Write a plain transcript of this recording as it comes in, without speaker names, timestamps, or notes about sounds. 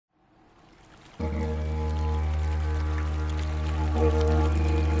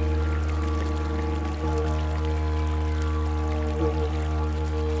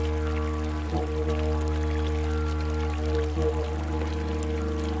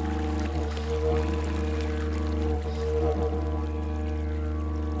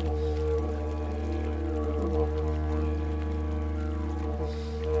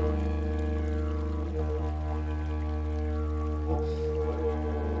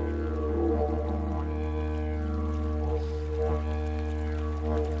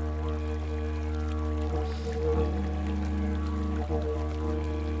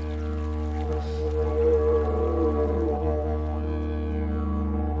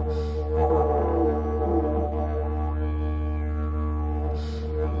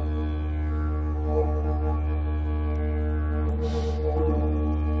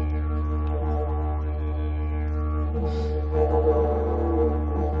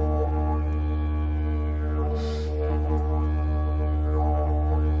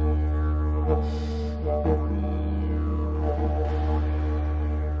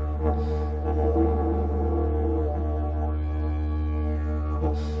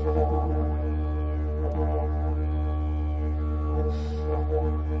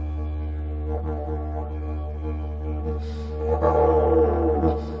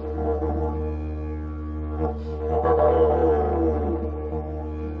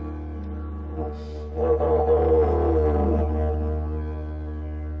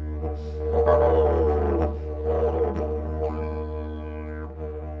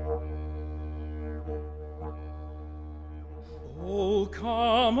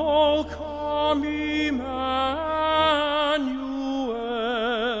O come, Emmanuel,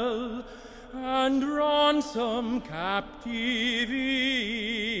 and ransom captive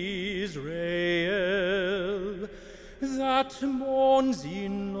Israel, that mourns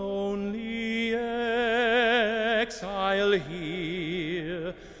in lonely exile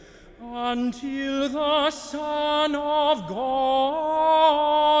here, until the Son of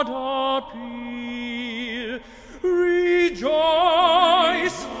God appear.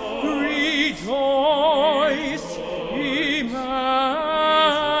 Rejoice, rejoice, Emmanuel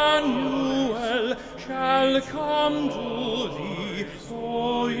shall come to thee,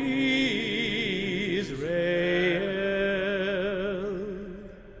 O Israel.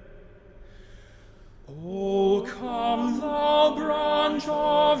 O come, thou branch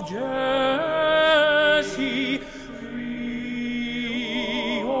of Jesse,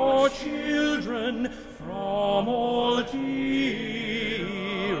 free your children from all tyranny.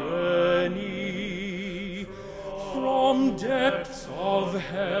 From depths of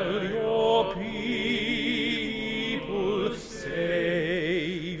hell your people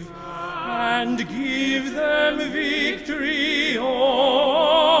save, and give them victory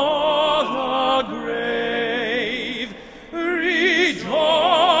o'er the grave. Rejoice,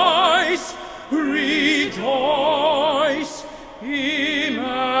 rejoice,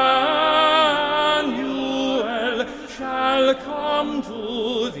 Emmanuel shall come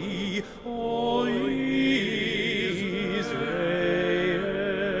to thee, O Israel.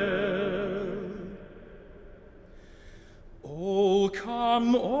 O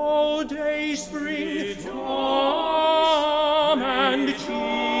come, O day spring, come and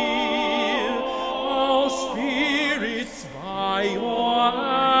cheer our spirits by your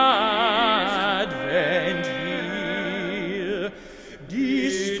advent here.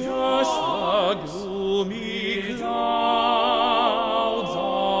 Disperse the gloomy clouds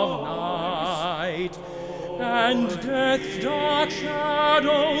of night, and death's dark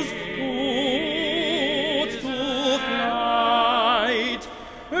shadows put to flight.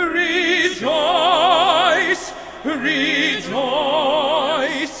 Rejoice,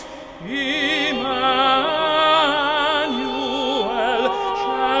 rejoice, Emmanuel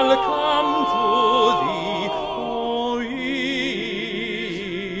shall come to thee, O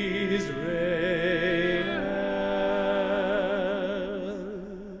Israel.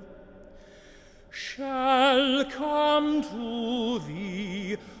 Shall come to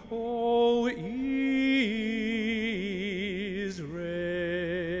thee, O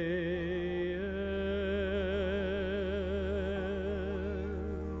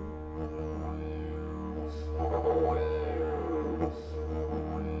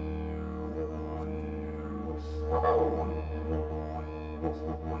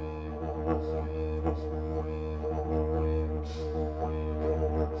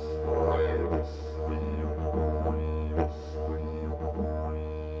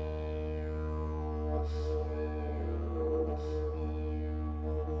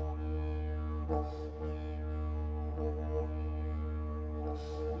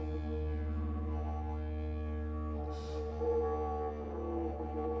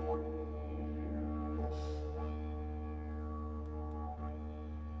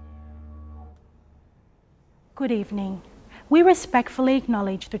Good evening. We respectfully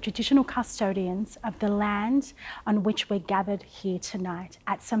acknowledge the traditional custodians of the land on which we're gathered here tonight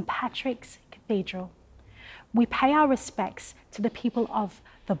at St. Patrick's Cathedral. We pay our respects to the people of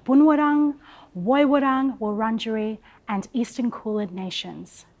the Bunurong, Woiwurrung, Wiradjuri and Eastern Kulin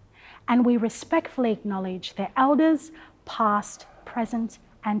nations. And we respectfully acknowledge their elders, past, present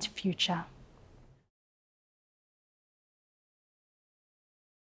and future.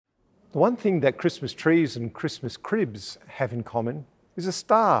 The one thing that Christmas trees and Christmas cribs have in common is a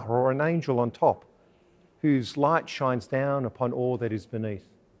star or an angel on top, whose light shines down upon all that is beneath.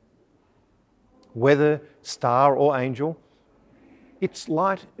 Whether star or angel, its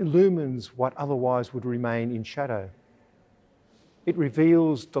light illumines what otherwise would remain in shadow. It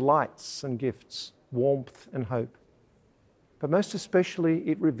reveals delights and gifts, warmth and hope. But most especially,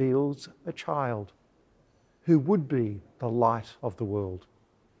 it reveals a child who would be the light of the world.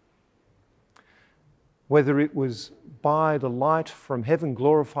 Whether it was by the light from heaven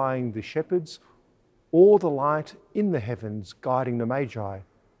glorifying the shepherds or the light in the heavens guiding the Magi,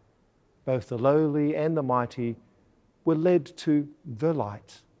 both the lowly and the mighty were led to the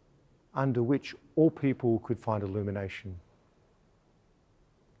light under which all people could find illumination.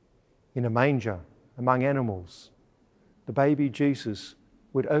 In a manger, among animals, the baby Jesus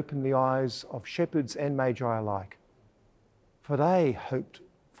would open the eyes of shepherds and Magi alike, for they hoped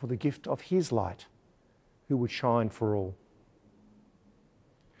for the gift of his light, who would shine for all.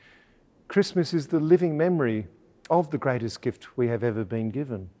 Christmas is the living memory of the greatest gift we have ever been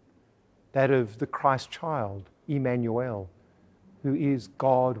given, that of the Christ child, Emmanuel, who is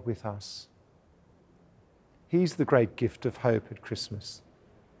God with us. He's the great gift of hope at Christmas,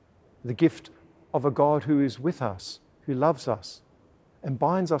 the gift of a God who is with us, who loves us, and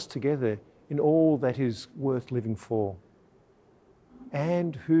binds us together in all that is worth living for,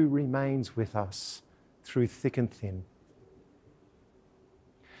 and who remains with us through thick and thin.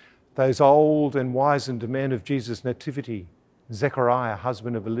 Those old and wizened men of Jesus' nativity, Zechariah,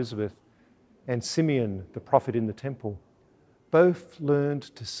 husband of Elizabeth, and Simeon, the prophet in the temple, both learned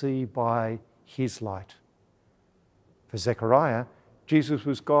to see by his light. For Zechariah, Jesus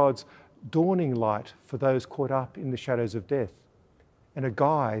was God's dawning light for those caught up in the shadows of death, and a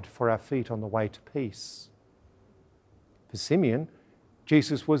guide for our feet on the way to peace. For Simeon,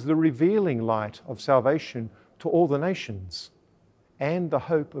 Jesus was the revealing light of salvation to all the nations and the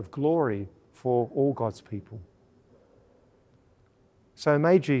hope of glory for all God's people. So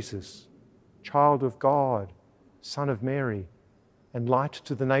may Jesus, child of God, Son of Mary, and light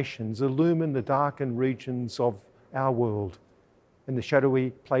to the nations, illumine the darkened regions of our world and the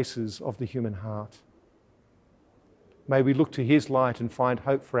shadowy places of the human heart. May we look to his light and find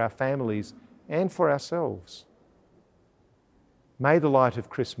hope for our families and for ourselves. May the light of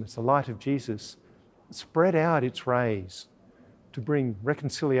Christmas, the light of Jesus, spread out its rays to bring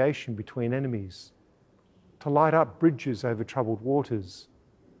reconciliation between enemies, to light up bridges over troubled waters,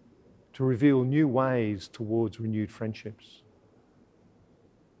 to reveal new ways towards renewed friendships.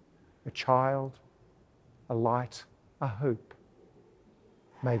 A child, a light, a hope.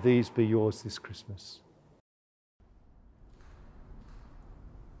 May these be yours this Christmas.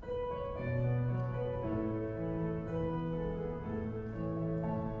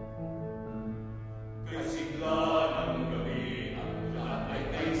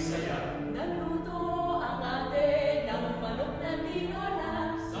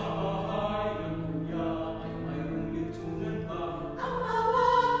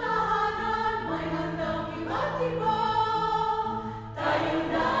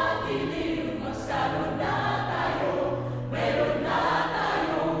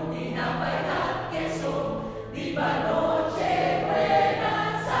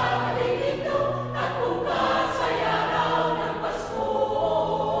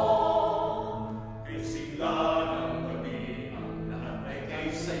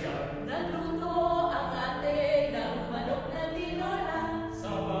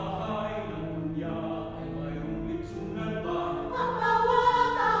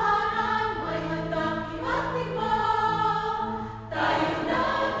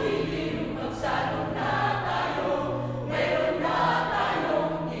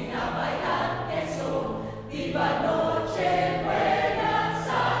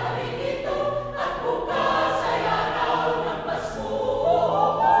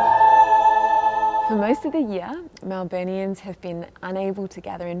 Most of the year, Melburnians have been unable to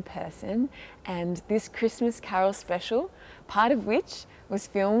gather in person, and this Christmas Carol special, part of which was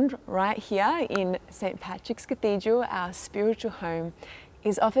filmed right here in St. Patrick's Cathedral, our spiritual home,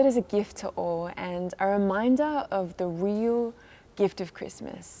 is offered as a gift to all and a reminder of the real gift of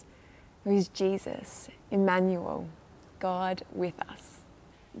Christmas. who is Jesus, Emmanuel, God with us.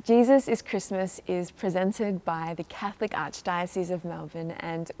 Jesus is Christmas is presented by the Catholic Archdiocese of Melbourne,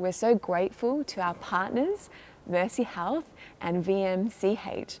 and we're so grateful to our partners, Mercy Health and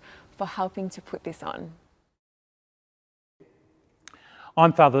VMCH, for helping to put this on.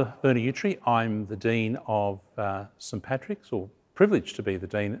 I'm Father Wiradjuri. I'm the Dean of St Patrick's, or privileged to be the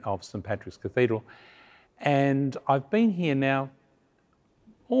Dean of St Patrick's Cathedral, and I've been here now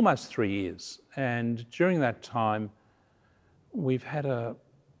almost 3 years, and during that time we've had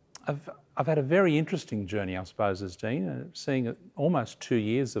I've had a very interesting journey, I suppose, as Dean, seeing it, almost 2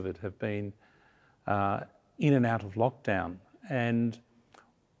 years of it have been in and out of lockdown. And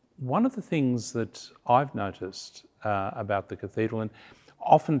one of the things that I've noticed about the Cathedral, and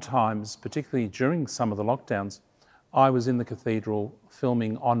oftentimes, particularly during some of the lockdowns, I was in the Cathedral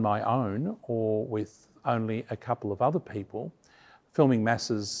filming on my own or with only a couple of other people, filming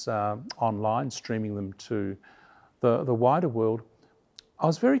Masses online, streaming them to the wider world. I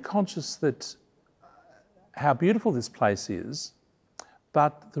was very conscious that how beautiful this place is,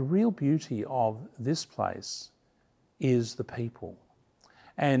 but the real beauty of this place is the people.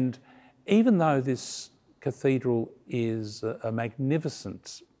 And even though this cathedral is a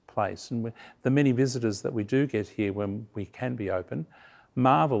magnificent place, and the many visitors that we do get here when we can be open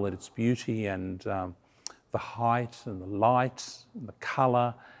marvel at its beauty and the height and the light and the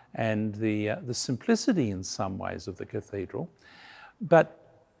colour and the simplicity in some ways of the cathedral. But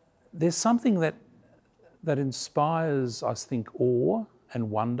there's something that inspires, I think, awe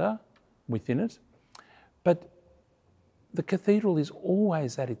and wonder within it. But the cathedral is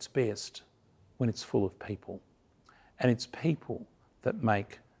always at its best when it's full of people. And it's people that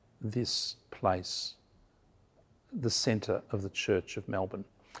make this place the centre of the Church of Melbourne.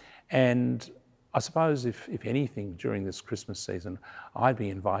 And I suppose if anything during this Christmas season, I'd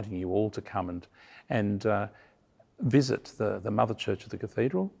be inviting you all to come and visit the Mother Church of the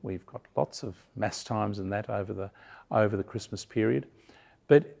Cathedral. We've got lots of Mass times and that over the Christmas period.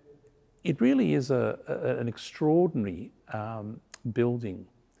 But it really is an extraordinary building.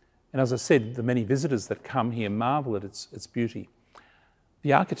 And as I said, the many visitors that come here marvel at its beauty.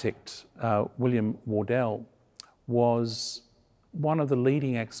 The architect, William Wardell, was one of the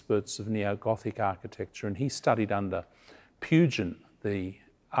leading experts of neo-Gothic architecture, and he studied under Pugin, the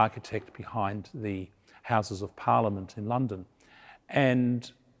architect behind the Houses of Parliament in London.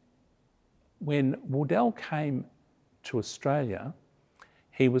 And when Wardell came to Australia,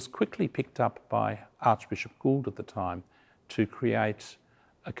 he was quickly picked up by Archbishop Gould at the time to create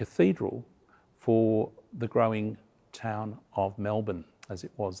a cathedral for the growing town of Melbourne, as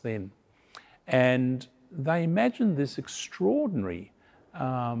it was then. And they imagined this extraordinary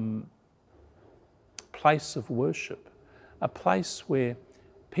place of worship, a place where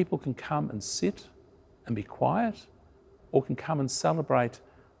people can come and sit and be quiet, or can come and celebrate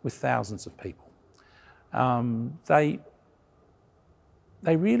with thousands of people. They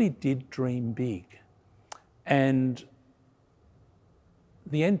really did dream big, and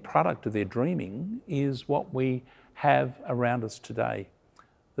the end product of their dreaming is what we have around us today,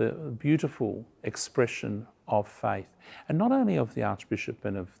 the beautiful expression of faith, and not only of the Archbishop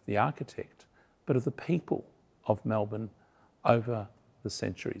and of the architect, but of the people of Melbourne over the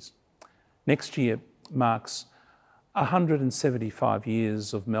centuries. Next year marks 175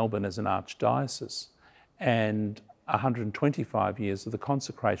 years of Melbourne as an archdiocese and 125 years of the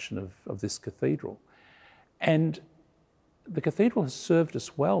consecration of this cathedral. And the cathedral has served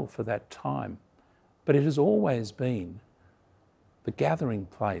us well for that time, but it has always been the gathering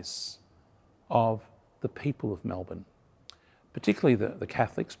place of the people of Melbourne, particularly the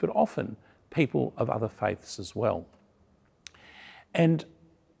Catholics, but often people of other faiths as well. And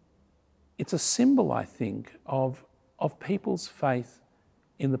it's a symbol, I think, of people's faith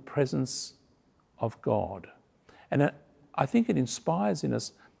in the presence of God. And I think it inspires in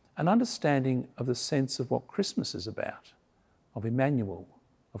us an understanding of the sense of what Christmas is about, of Emmanuel,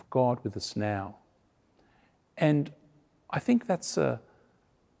 of God with us now. And I think that's a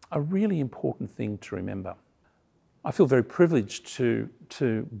really important thing to remember. I feel very privileged to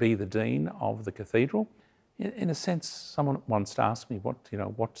be the Dean of the Cathedral. In a sense, someone once asked me,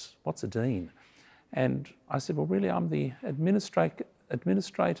 what's a dean? And I said, well, really, I'm the administrator. And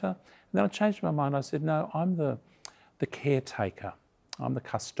then I changed my mind. I said, no, I'm the caretaker. I'm the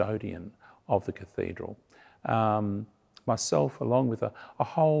custodian of the cathedral. Myself, along with a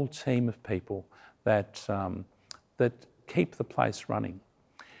whole team of people that keep the place running.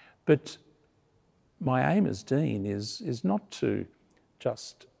 But my aim as Dean is not to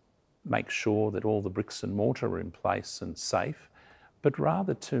just make sure that all the bricks and mortar are in place and safe, but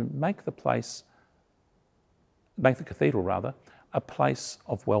rather to make the cathedral rather, a place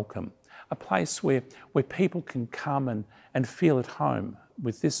of welcome, a place where people can come and feel at home,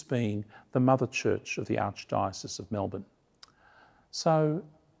 with this being the mother church of the Archdiocese of Melbourne. So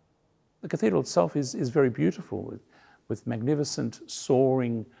the cathedral itself is very beautiful, with magnificent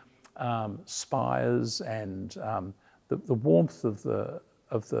soaring spires, and the warmth of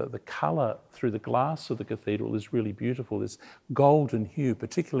the colour through the glass of the cathedral is really beautiful. This golden hue,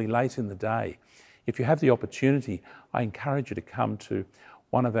 particularly late in the day. If you have the opportunity, I encourage you to come to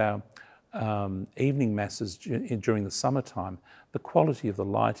one of our evening masses during the summertime. The quality of the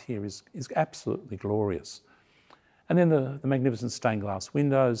light here is absolutely glorious. And then the magnificent stained glass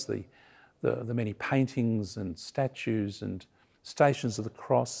windows, the many paintings and statues and stations of the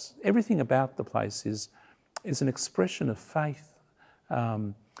cross. Everything about the place is an expression of faith.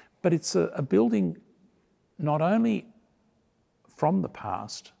 But it's a building not only from the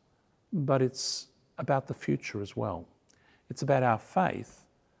past, but it's about the future as well. It's about our faith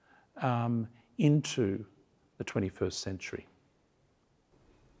into the 21st century.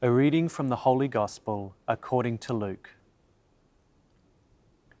 A reading from the Holy Gospel according to Luke.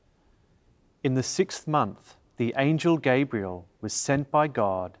 In the 6th month, the angel Gabriel was sent by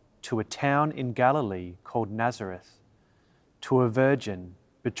God to a town in Galilee called Nazareth, to a virgin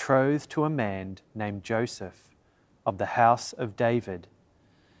betrothed to a man named Joseph of the house of David,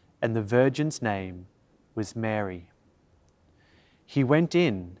 and the virgin's name was Mary. He went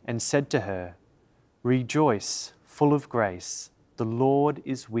in and said to her, "Rejoice, full of grace, the Lord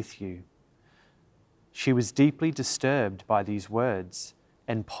is with you." She was deeply disturbed by these words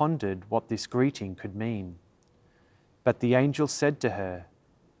and pondered what this greeting could mean. But the angel said to her,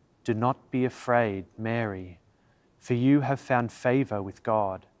 "Do not be afraid, Mary, for you have found favour with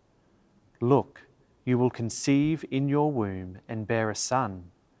God. Look, you will conceive in your womb and bear a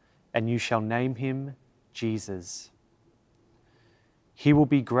son, and you shall name him Jesus. He will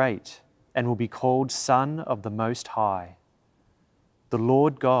be great and will be called Son of the Most High. The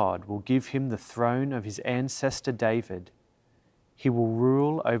Lord God will give him the throne of his ancestor David. He will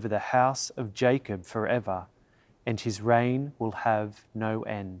rule over the house of Jacob forever, and his reign will have no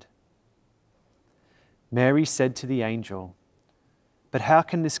end." Mary said to the angel, "But how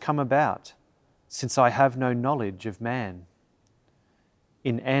can this come about, since I have no knowledge of man?"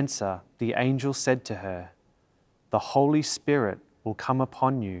 In answer, the angel said to her, "The Holy Spirit will come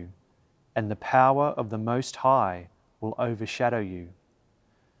upon you, and the power of the Most High will overshadow you.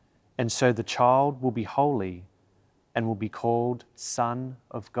 And so the child will be holy and will be called Son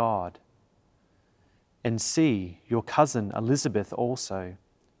of God. And see, your cousin Elizabeth also,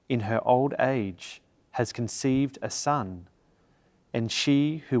 in her old age, has conceived a son, and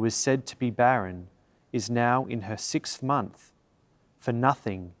she who was said to be barren is now in her 6th month, for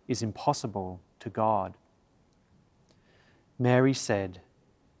nothing is impossible to God." Mary said,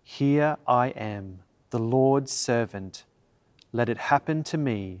 "Here I am, the Lord's servant. Let it happen to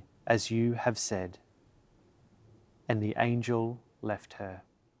me as you have said." And the angel left her.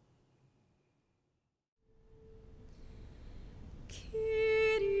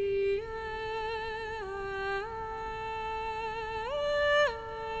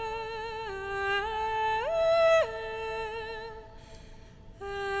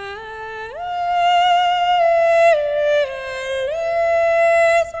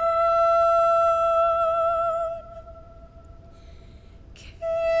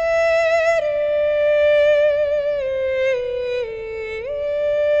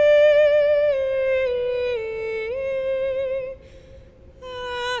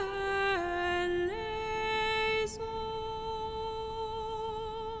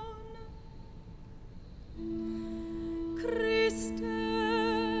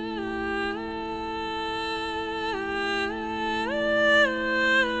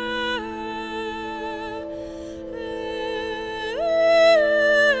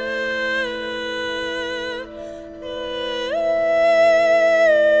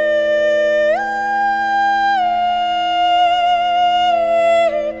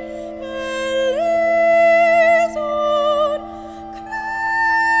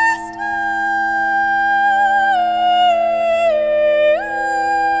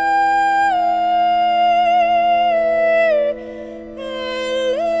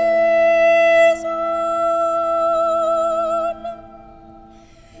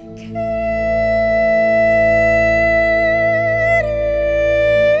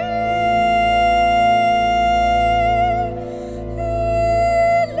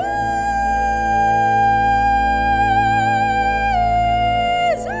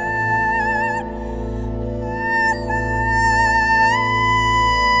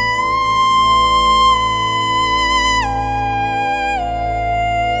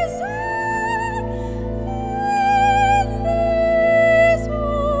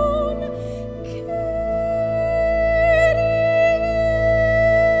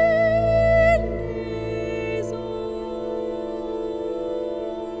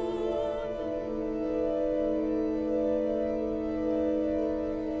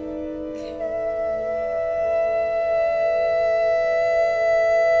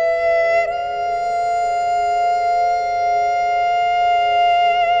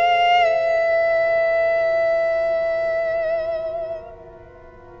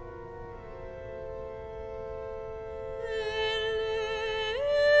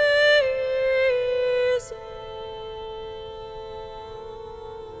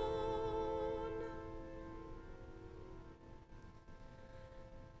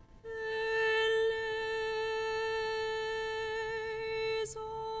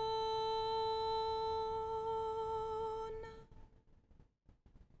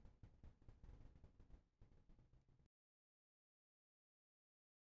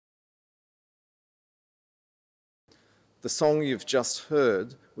 The song you've just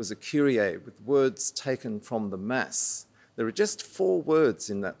heard was a Kyrie with words taken from the Mass. There are just 4 words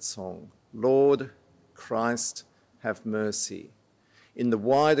in that song: Lord, Christ, have mercy. In the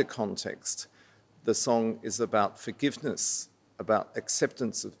wider context, the song is about forgiveness, about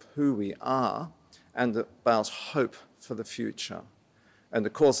acceptance of who we are, and about hope for the future. And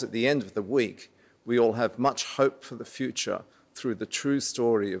of course, at the end of the week, we all have much hope for the future through the true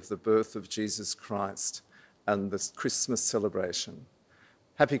story of the birth of Jesus Christ and this Christmas celebration.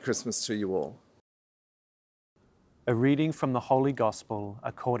 Happy Christmas to you all. A reading from the Holy Gospel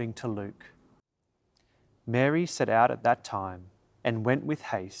according to Luke. Mary set out at that time and went with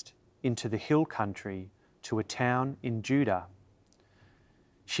haste into the hill country to a town in Judah.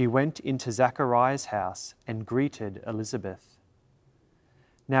 She went into Zachariah's house and greeted Elizabeth.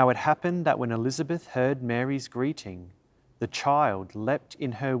 Now it happened that when Elizabeth heard Mary's greeting, the child leapt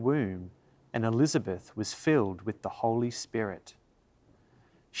in her womb, and Elizabeth was filled with the Holy Spirit.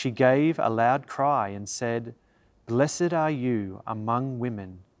 She gave a loud cry and said, "Blessed are you among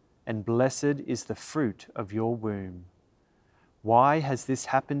women, and blessed is the fruit of your womb. Why has this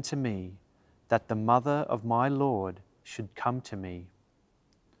happened to me, that the mother of my Lord should come to me?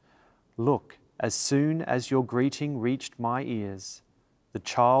 Look, as soon as your greeting reached my ears, the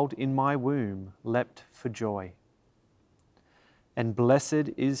child in my womb leapt for joy. And blessed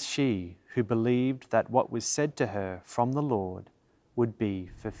is she who believed that what was said to her from the Lord would be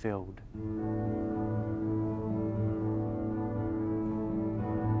fulfilled."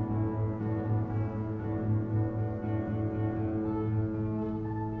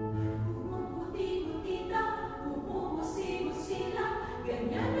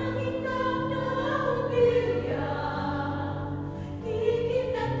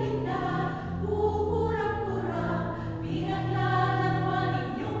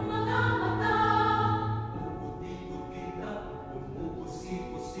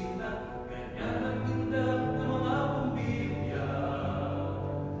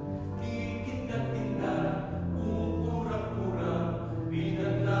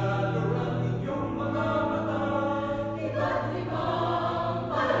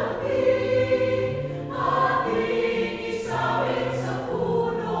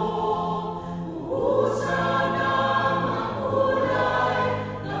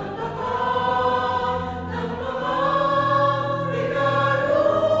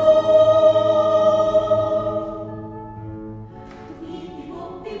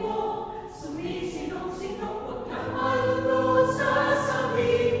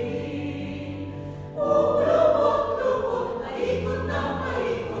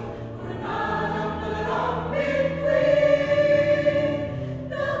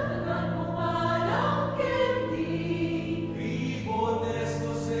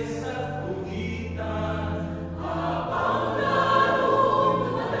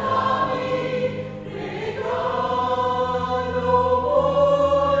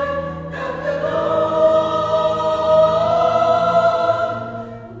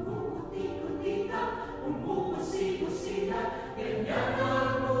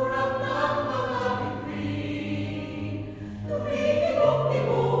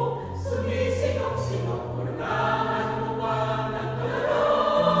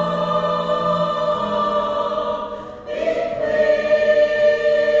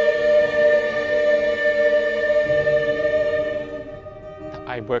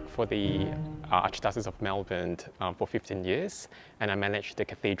 I work for the Archdiocese of Melbourne for 15 years, and I manage the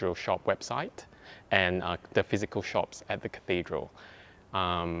Cathedral shop website and the physical shops at the Cathedral.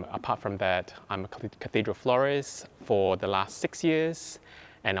 Apart from that, I'm a Cathedral florist for the last 6 years,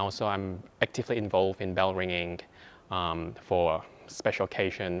 and also I'm actively involved in bell ringing for special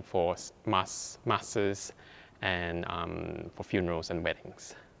occasion, for masses, and for funerals and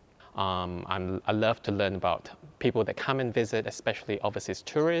weddings. I love to learn about people that come and visit, especially overseas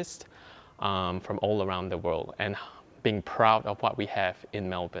tourists from all around the world, and being proud of what we have in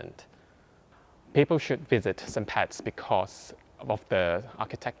Melbourne. People should visit St. Pat's because of the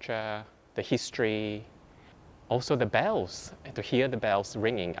architecture, the history, also the bells, to hear the bells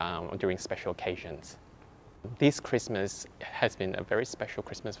ringing during special occasions. This Christmas has been a very special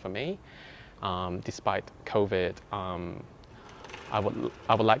Christmas for me. Despite COVID, I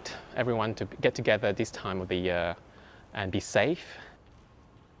would like everyone to get together this time of the year and be safe.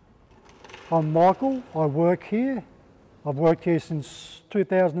 I'm Michael, I work here. I've worked here since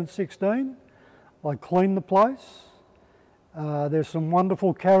 2016. I clean the place. There's some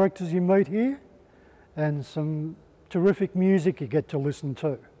wonderful characters you meet here and some terrific music you get to listen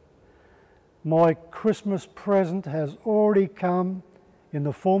to. My Christmas present has already come in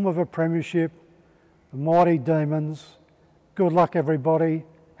the form of a premiership, the Mighty Demons, Good luck, everybody.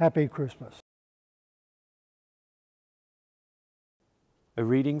 Happy Christmas. A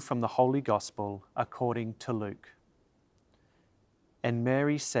reading from the Holy Gospel according to Luke. And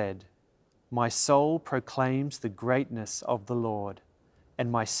Mary said, "My soul proclaims the greatness of the Lord,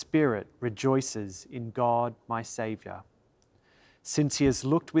 and my spirit rejoices in God my Saviour, since he has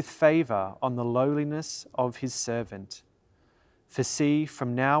looked with favour on the lowliness of his servant. For see,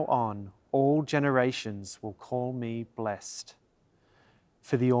 from now on all generations will call me blessed.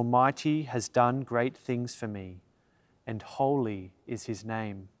 For the Almighty has done great things for me, and holy is his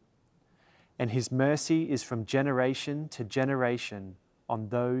name. And his mercy is from generation to generation on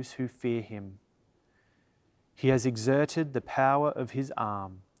those who fear him. He has exerted the power of his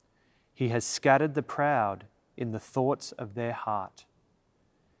arm. He has scattered the proud in the thoughts of their heart.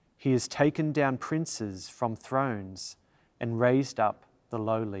 He has taken down princes from thrones and raised up the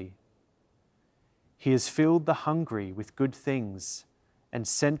lowly. He has filled the hungry with good things and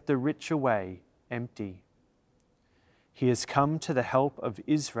sent the rich away empty. He has come to the help of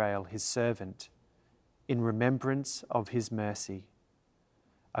Israel his servant, in remembrance of his mercy,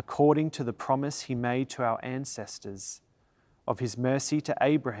 according to the promise he made to our ancestors, of his mercy to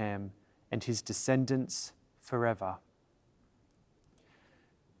Abraham and his descendants forever."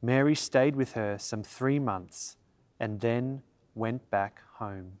 Mary stayed with her some 3 months and then went back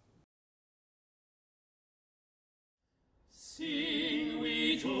home. Sing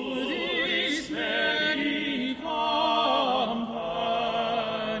we to this merry company,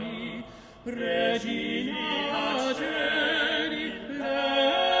 Regina Coeli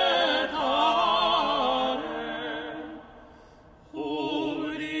letare.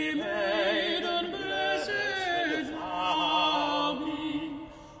 Holy Maiden, blessed thou be,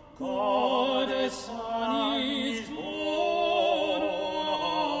 Goddess Son is born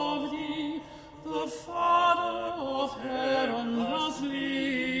of thee, the Father of heaven does lead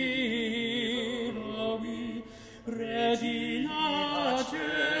we, Regina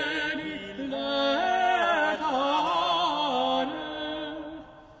Coeli letare.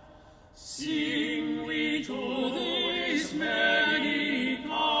 Sing we to this merry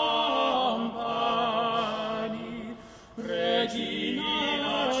company, Regina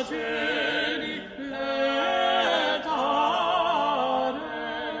Coeli letare.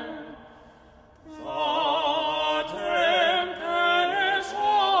 The tempests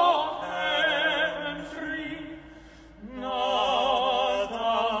of heaven free, now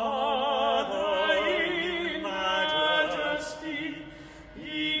thou in majesty,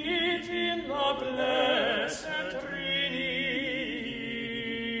 unit in the blessed Trinity,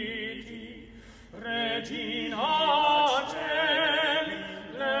 Regina Coeli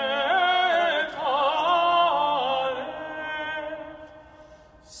letare.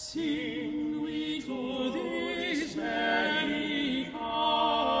 Sing we to this merry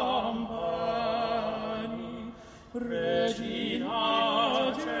company, Regina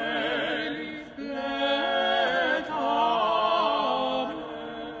Coeli letare.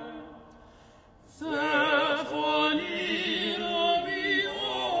 Therefore little we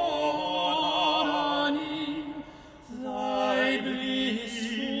honor thy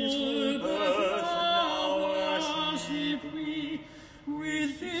blissful birth now worship we,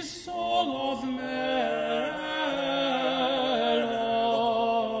 with this song of melody,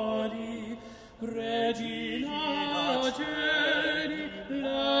 Regina Coeli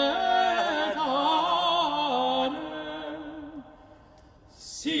letare.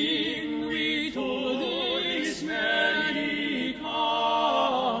 Sing we to this merry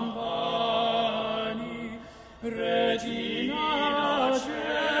company, Regina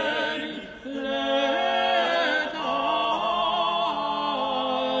Coeli letare.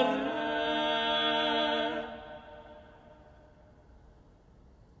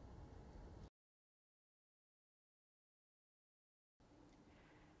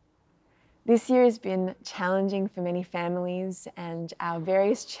 This year has been challenging for many families, and our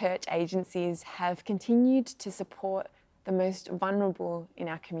various church agencies have continued to support the most vulnerable in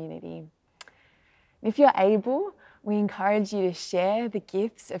our community. If you're able, we encourage you to share the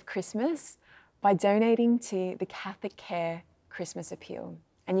gifts of Christmas by donating to the Catholic Care Christmas Appeal,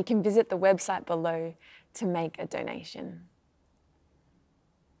 and you can visit the website below to make a donation.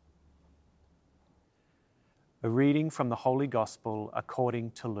 A reading from the Holy Gospel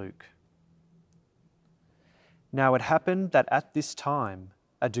according to Luke. Now it happened that at this time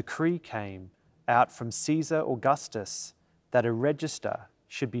a decree came out from Caesar Augustus that a register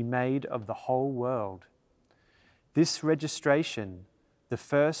should be made of the whole world. This registration, the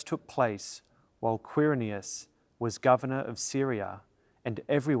first, took place while Quirinius was governor of Syria, and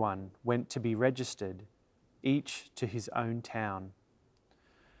everyone went to be registered, each to his own town.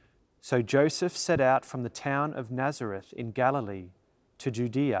 So Joseph set out from the town of Nazareth in Galilee to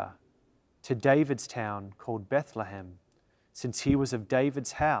Judea, to David's town called Bethlehem, since he was of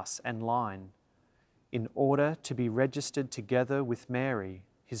David's house and line, in order to be registered together with Mary,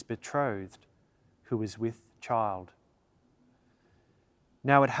 his betrothed, who was with child.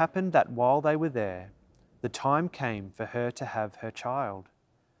 Now it happened that while they were there, the time came for her to have her child,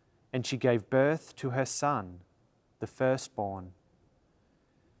 and she gave birth to her son, the firstborn.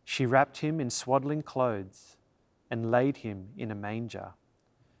 She wrapped him in swaddling clothes and laid him in a manger,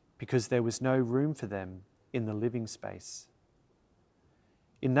 because there was no room for them in the living space.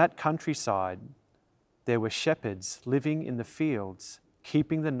 In that countryside, there were shepherds living in the fields,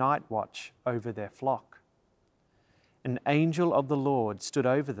 keeping the night watch over their flock. An angel of the Lord stood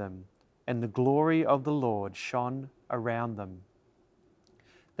over them, and the glory of the Lord shone around them.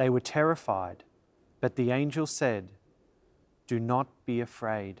 They were terrified, but the angel said, "Do not be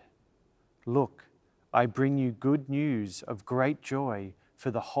afraid. Look, I bring you good news of great joy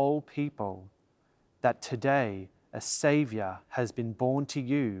for the whole people, that today a Saviour has been born to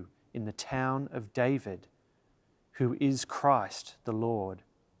you in the town of David, who is Christ the Lord.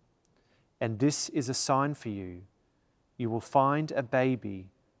 And this is a sign for you. You will find a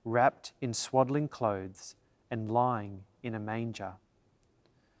baby wrapped in swaddling clothes and lying in a manger."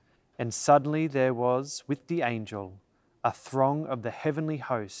 And suddenly there was with the angel a throng of the heavenly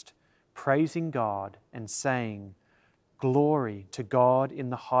host, praising God and saying, "Glory to God in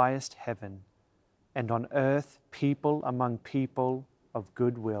the highest heaven, and on earth people among people of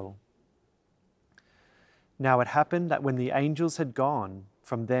good will." Now it happened that when the angels had gone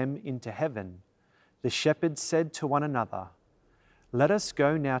from them into heaven, the shepherds said to one another, "Let us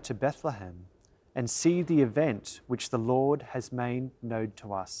go now to Bethlehem and see the event which the Lord has made known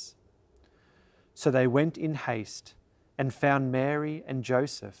to us." So they went in haste and found Mary and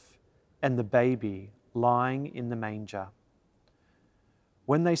Joseph and the baby lying in the manger.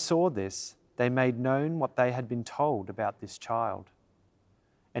 When they saw this, they made known what they had been told about this child.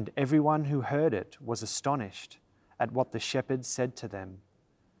 And everyone who heard it was astonished at what the shepherds said to them.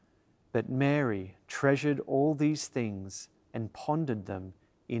 But Mary treasured all these things and pondered them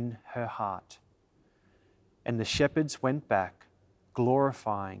in her heart. And the shepherds went back,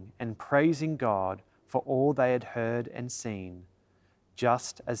 glorifying and praising God for all they had heard and seen,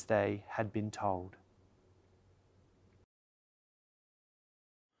 just as they had been told.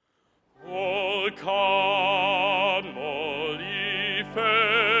 O come, all ye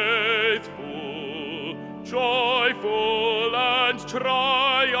faithful, joyful and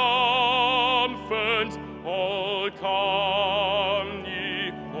triumphant, all come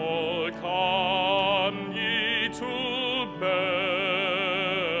ye to Bethlehem.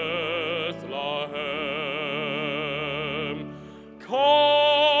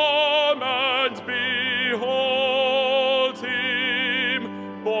 Come and behold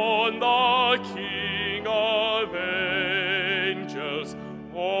him, born the King of angels.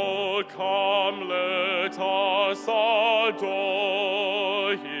 Oh, come, let us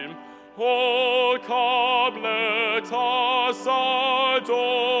adore him. Oh, come, let us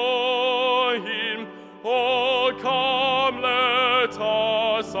adore him. Oh, come, let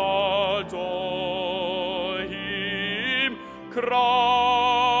us adore him, Christ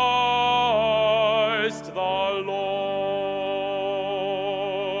the Lord.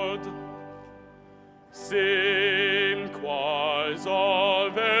 Sing, choirs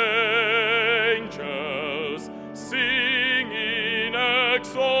of angels, sing in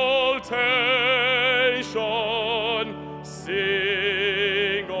exaltation,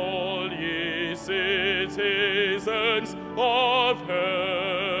 sing all ye citizens of heaven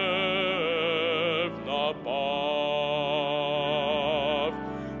above.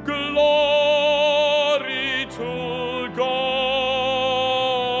 Glory to God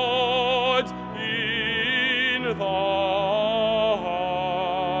in the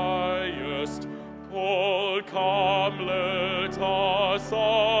highest. Oh, come, let us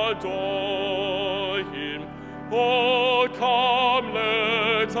adore him. Oh, come,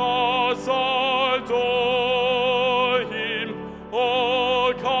 let us adore him.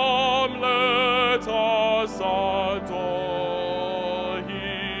 Oh, come, let us adore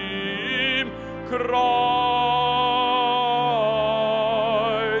him, Christ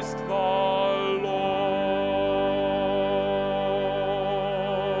the Lord.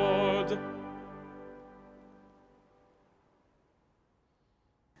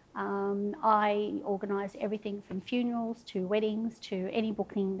 I organise everything from funerals to weddings to any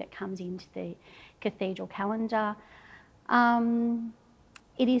booking that comes into the cathedral calendar.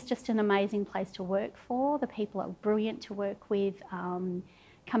 It is just an amazing place to work for. The people are brilliant to work with.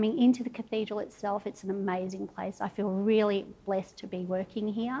 Coming into the cathedral itself, it's an amazing place. I feel really blessed to be working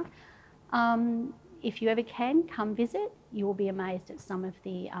here. If you ever can, come visit. You will be amazed at some of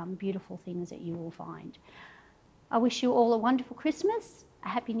the beautiful things that you will find. I wish you all a wonderful Christmas, a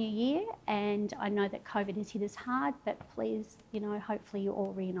Happy New Year, and I know that COVID has hit us hard, but please, hopefully you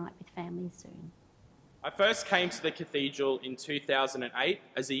all reunite with families soon. I first came to the cathedral in 2008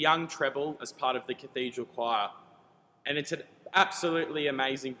 as a young treble as part of the cathedral choir, and it's an absolutely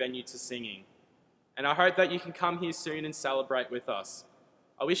amazing venue to sing in. And I hope that you can come here soon and celebrate with us.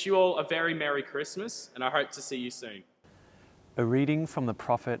 I wish you all a very Merry Christmas, and I hope to see you soon. A reading from the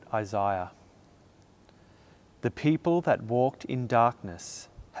prophet Isaiah. The people that walked in darkness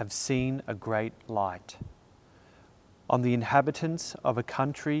have seen a great light. On the inhabitants of a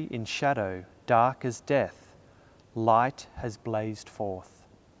country in shadow, dark as death, light has blazed forth.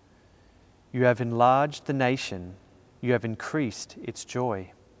 You have enlarged the nation, you have increased its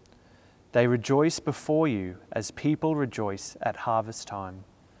joy. They rejoice before you as people rejoice at harvest time,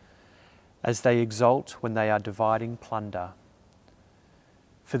 as they exult when they are dividing plunder.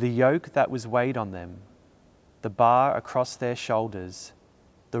 For the yoke that was weighed on them, the bar across their shoulders,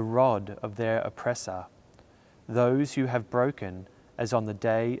 the rod of their oppressor, those you have broken as on the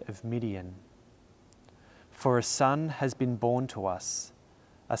day of Midian. For a son has been born to us,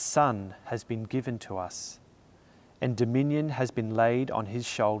 a son has been given to us, and dominion has been laid on his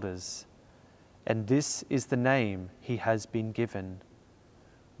shoulders. And this is the name he has been given: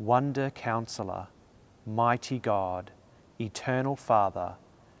 Wonder Counselor, Mighty God, Eternal Father,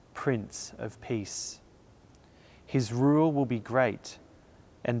 Prince of Peace. His rule will be great,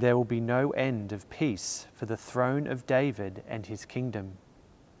 and there will be no end of peace for the throne of David and his kingdom,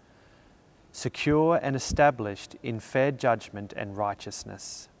 secure and established in fair judgment and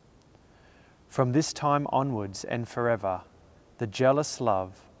righteousness. From this time onwards and forever, the jealous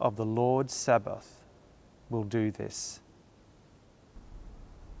love of the Lord Sabaoth will do this.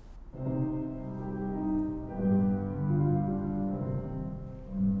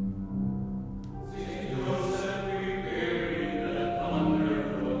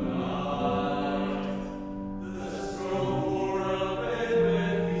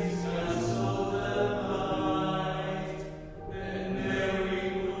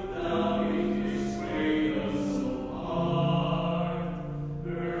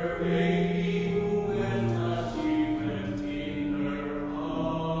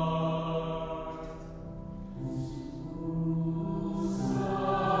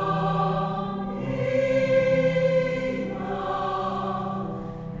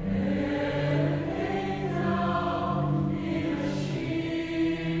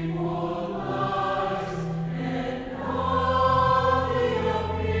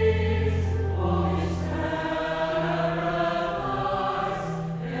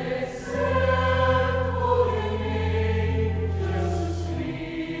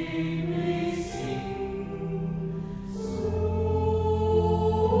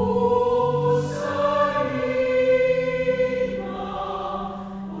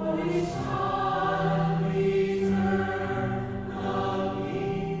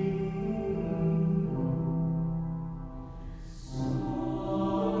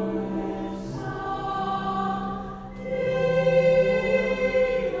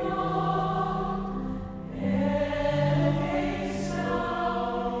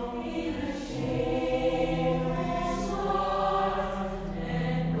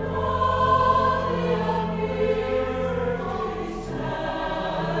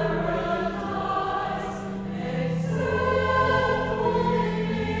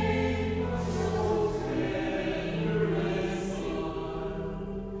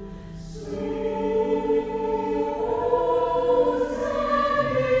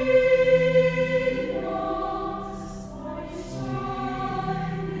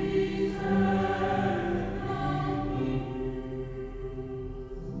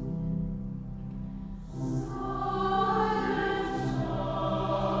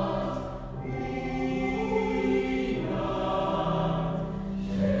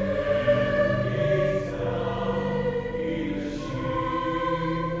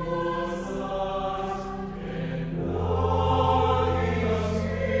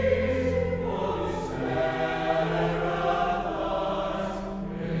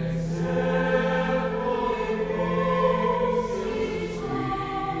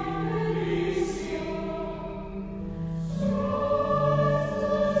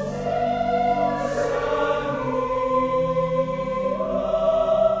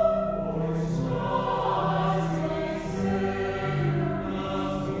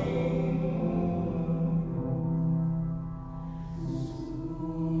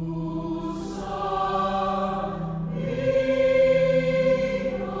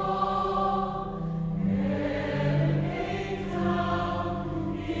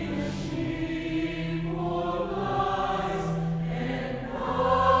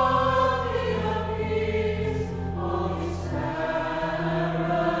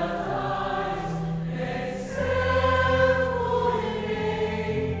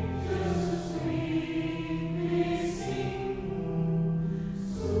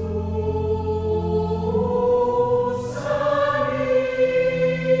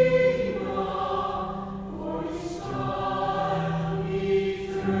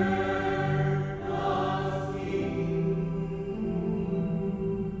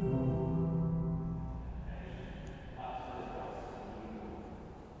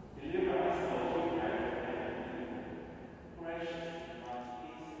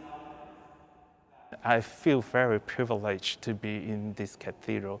 I feel very privileged to be in this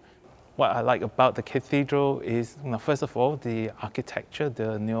cathedral. What I like about the cathedral is, first of all, the architecture,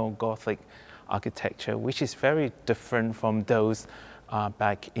 the neo-Gothic architecture, which is very different from those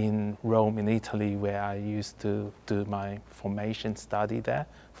back in Rome, in Italy, where I used to do my formation study there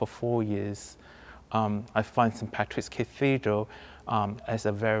for 4 years. I find St. Patrick's Cathedral as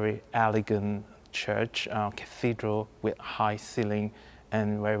a very elegant church, cathedral with high ceiling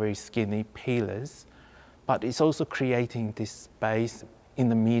and very skinny pillars. But it's also creating this space in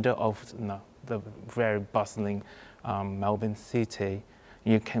the middle of the very bustling Melbourne city.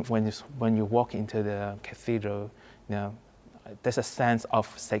 You can, when you walk into the cathedral, there's a sense of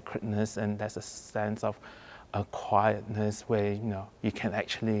sacredness and there's a sense of quietness where you can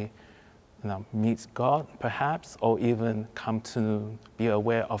actually meet God, perhaps, or even come to be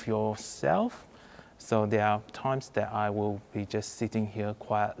aware of yourself. So there are times that I will be just sitting here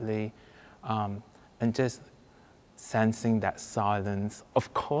quietly and just sensing that silence.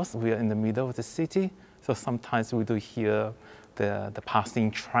 Of course, we are in the middle of the city, so sometimes we do hear the passing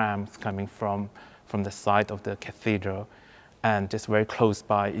trams coming from the side of the cathedral. And just very close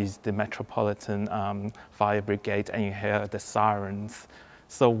by is the Metropolitan Fire Brigade, and you hear the sirens.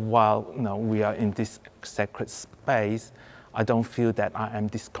 So while we are in this sacred space, I don't feel that I am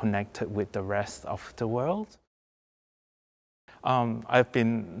disconnected with the rest of the world. I've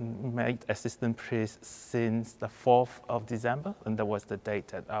been made assistant priest since the 4th of December, and that was the date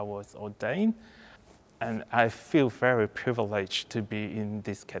that I was ordained. And I feel very privileged to be in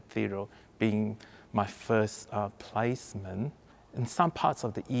this cathedral, being my first placement. In some parts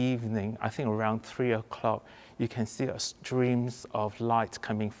of the evening, I think around 3 o'clock, you can see streams of light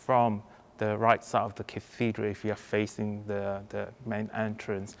coming from the right side of the cathedral if you are facing the main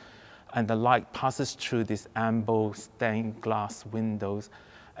entrance. And the light passes through these amber stained glass windows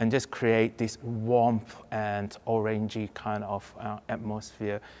and just create this warmth and orangey kind of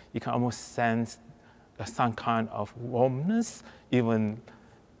atmosphere. You can almost sense some kind of warmness, even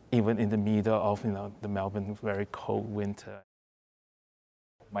in the middle of the Melbourne very cold winter.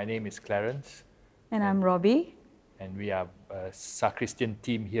 My name is Clarence. And I'm Robbie. And we are a sacristan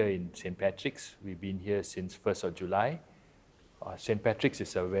team here in St. Patrick's. We've been here since 1st of July. St. Patrick's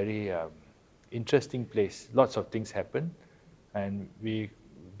is a very interesting place. Lots of things happen. And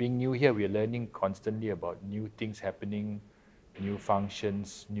being new here, we are learning constantly about new things happening, new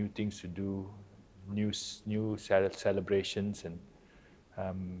functions, new things to do, new celebrations.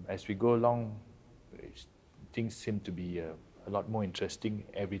 And as we go along, things seem to be a lot more interesting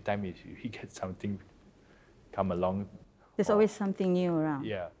every time you get something come along. There's always something new around.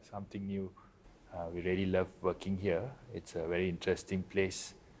 Yeah, something new. We really love working here. It's a very interesting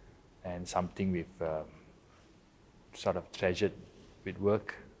place and something we've sort of treasured with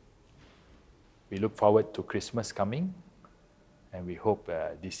work. We look forward to Christmas coming, and we hope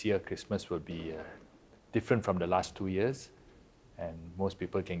this year Christmas will be different from the last 2 years, and most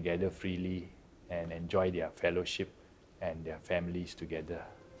people can gather freely and enjoy their fellowship and their families together.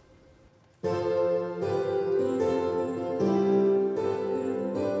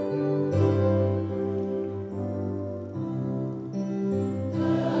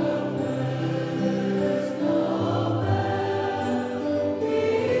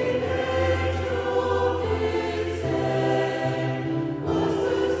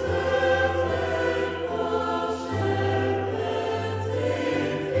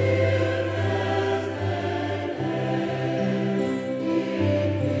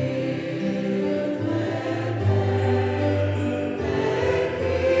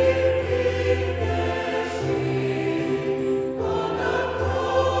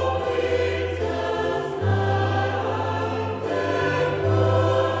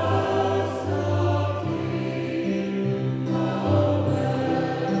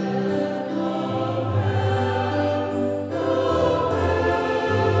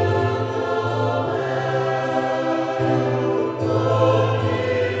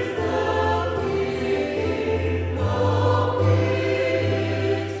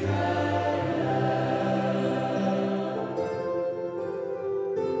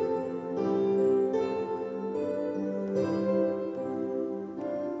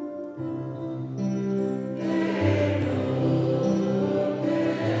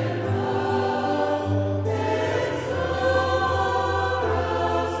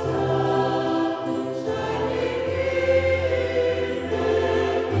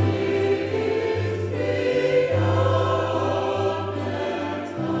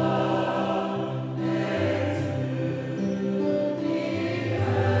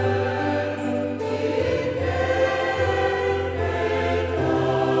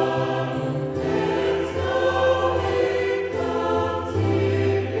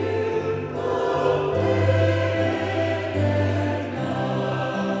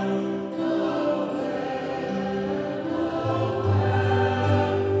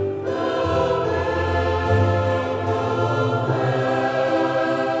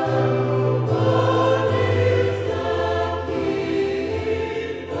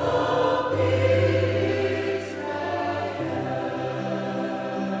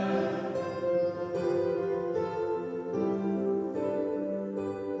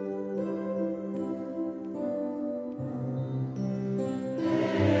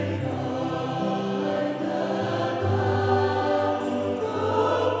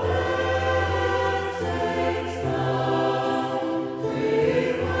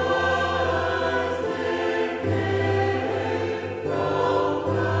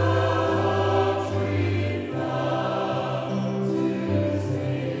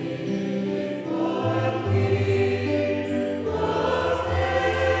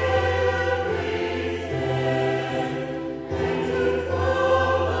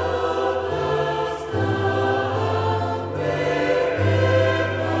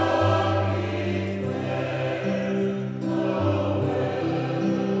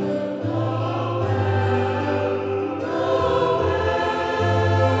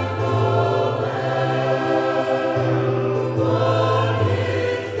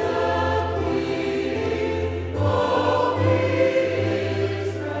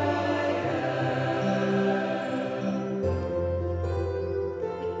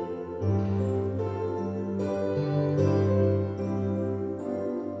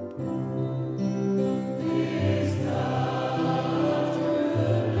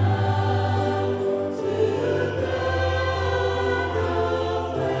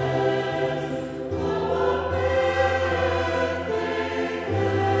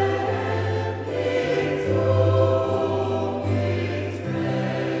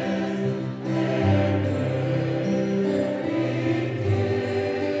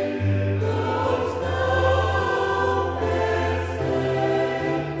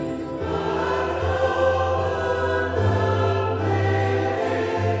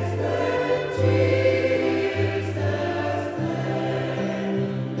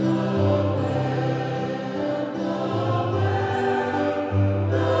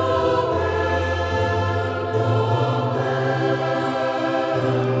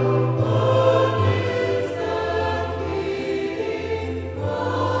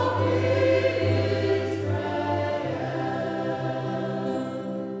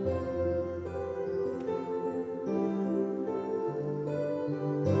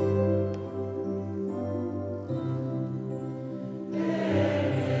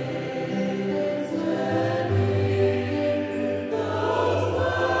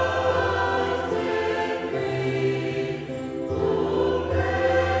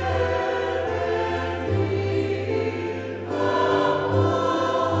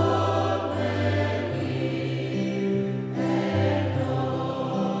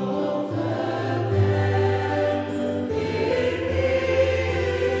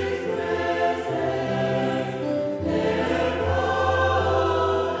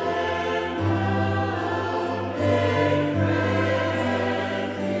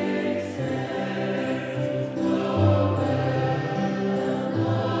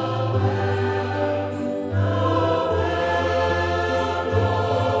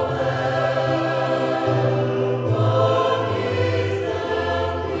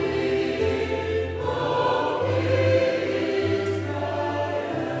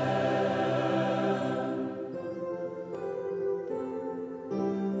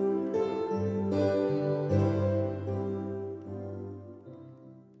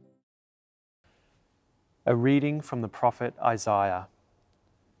 A reading from the prophet Isaiah.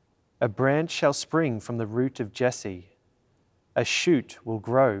 A branch shall spring from the root of Jesse. A shoot will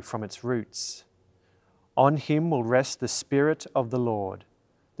grow from its roots. On him will rest the Spirit of the Lord,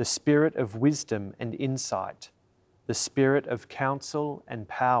 the Spirit of wisdom and insight, the Spirit of counsel and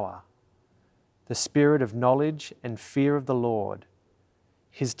power, the Spirit of knowledge and fear of the Lord.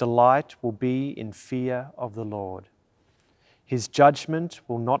 His delight will be in fear of the Lord. His judgment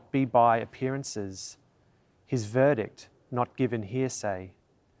will not be by appearances, his verdict not given hearsay.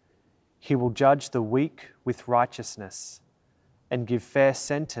 He will judge the weak with righteousness and give fair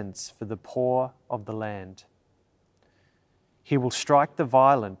sentence for the poor of the land. He will strike the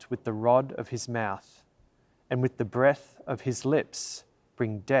violent with the rod of his mouth, and with the breath of his lips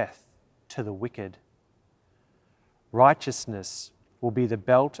bring death to the wicked. Righteousness will be the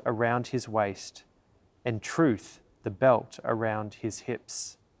belt around his waist, and truth the belt around his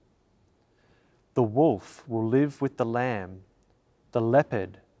hips. The wolf will live with the lamb, the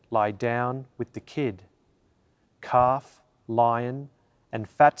leopard lie down with the kid. Calf, lion, and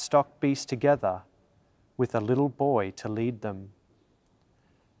fat stock beast together, with a little boy to lead them.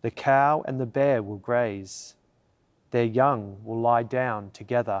 The cow and the bear will graze. Their young will lie down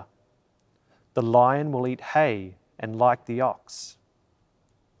together. The lion will eat hay and like the ox.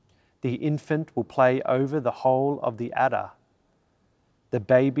 The infant will play over the hole of the adder. The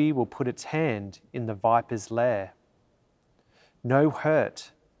baby will put its hand in the viper's lair. No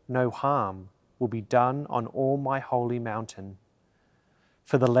hurt, no harm will be done on all my holy mountain.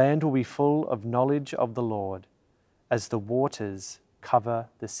 For the land will be full of knowledge of the Lord, as the waters cover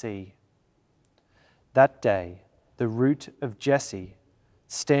the sea. That day, the root of Jesse,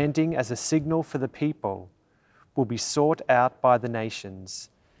 standing as a signal for the people, will be sought out by the nations,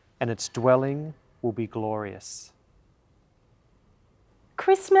 and its dwelling will be glorious.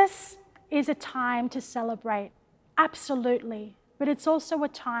 Christmas is a time to celebrate, absolutely, but it's also a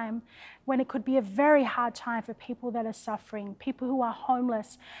time when it could be a very hard time for people that are suffering, people who are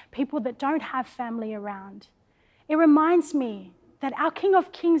homeless, people that don't have family around. It reminds me that our King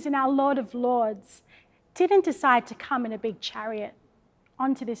of Kings and our Lord of Lords didn't decide to come in a big chariot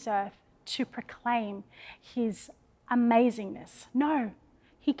onto this earth to proclaim his amazingness. No,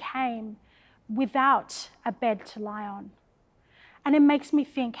 he came without a bed to lie on. And it makes me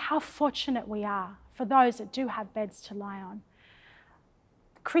think how fortunate we are for those that do have beds to lie on.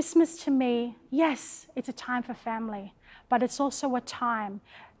 Christmas to me, yes, it's a time for family, but it's also a time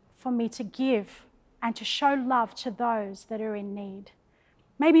for me to give and to show love to those that are in need.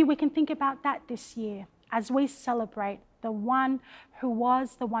 Maybe we can think about that this year as we celebrate the one who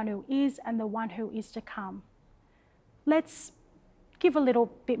was, the one who is, and the one who is to come. Let's give a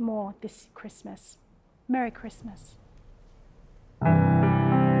little bit more this Christmas. Merry Christmas.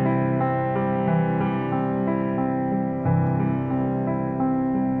 Yeah.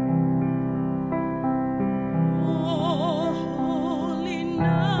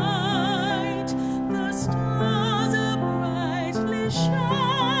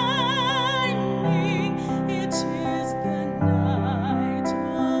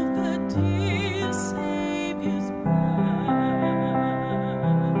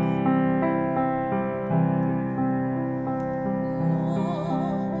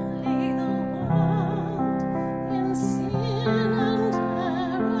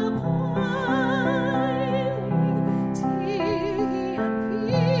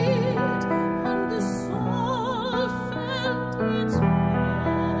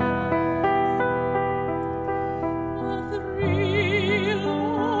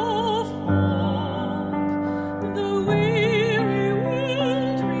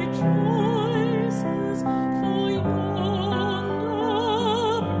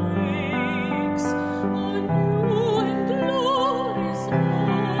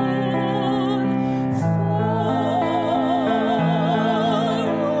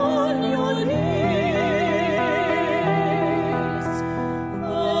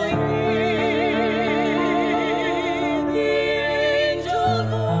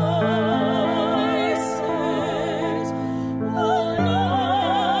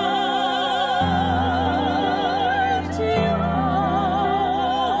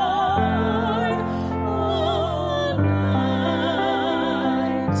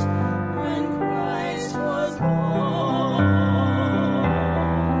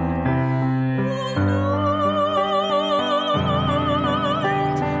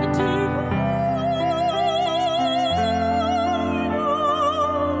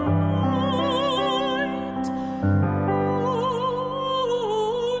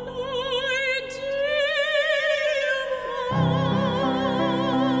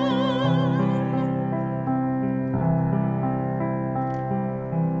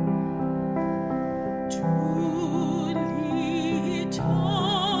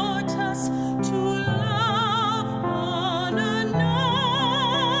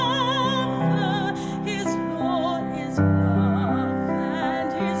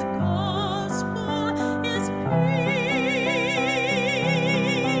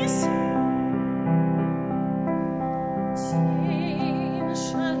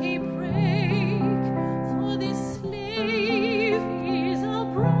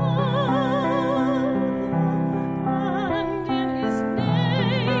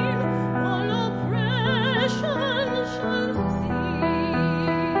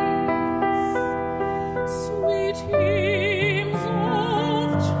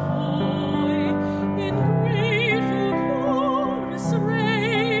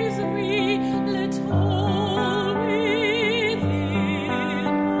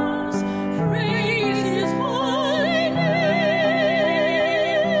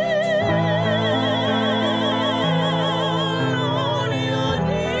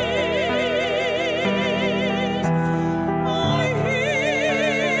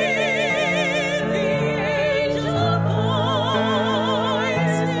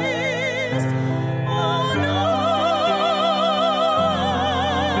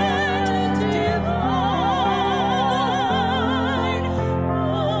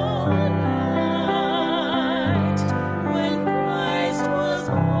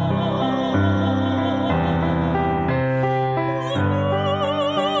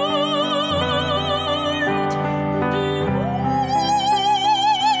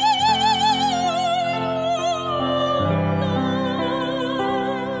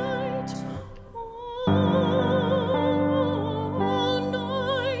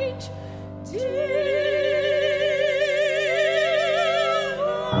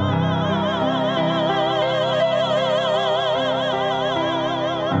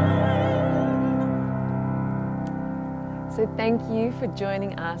 Thank you for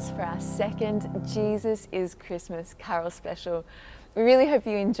joining us for our second Jesus is Christmas Carol special. We really hope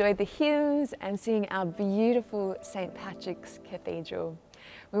you enjoyed the hymns and seeing our beautiful St. Patrick's Cathedral.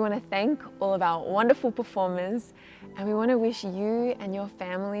 We want to thank all of our wonderful performers, and we want to wish you and your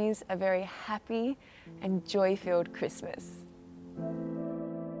families a very happy and joy-filled Christmas.